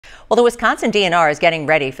Well, the Wisconsin DNR is getting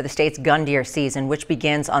ready for the state's gun deer season, which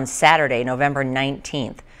begins on Saturday, November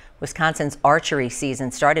 19th. Wisconsin's archery season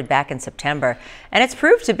started back in September, and it's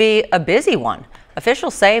proved to be a busy one.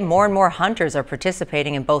 Officials say more and more hunters are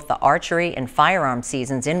participating in both the archery and firearm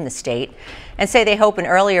seasons in the state, and say they hope an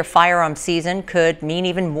earlier firearm season could mean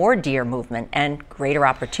even more deer movement and greater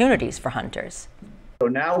opportunities for hunters. So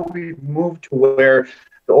now we've moved to where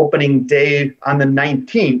the opening day on the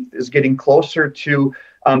 19th is getting closer to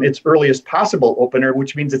its earliest possible opener,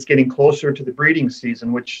 which means it's getting closer to the breeding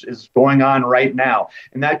season, which is going on right now.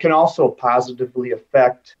 And that can also positively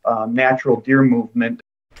affect natural deer movement.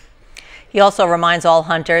 He also reminds all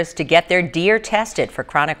hunters to get their deer tested for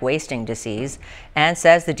chronic wasting disease and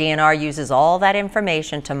says the DNR uses all that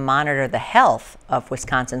information to monitor the health of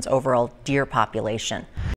Wisconsin's overall deer population.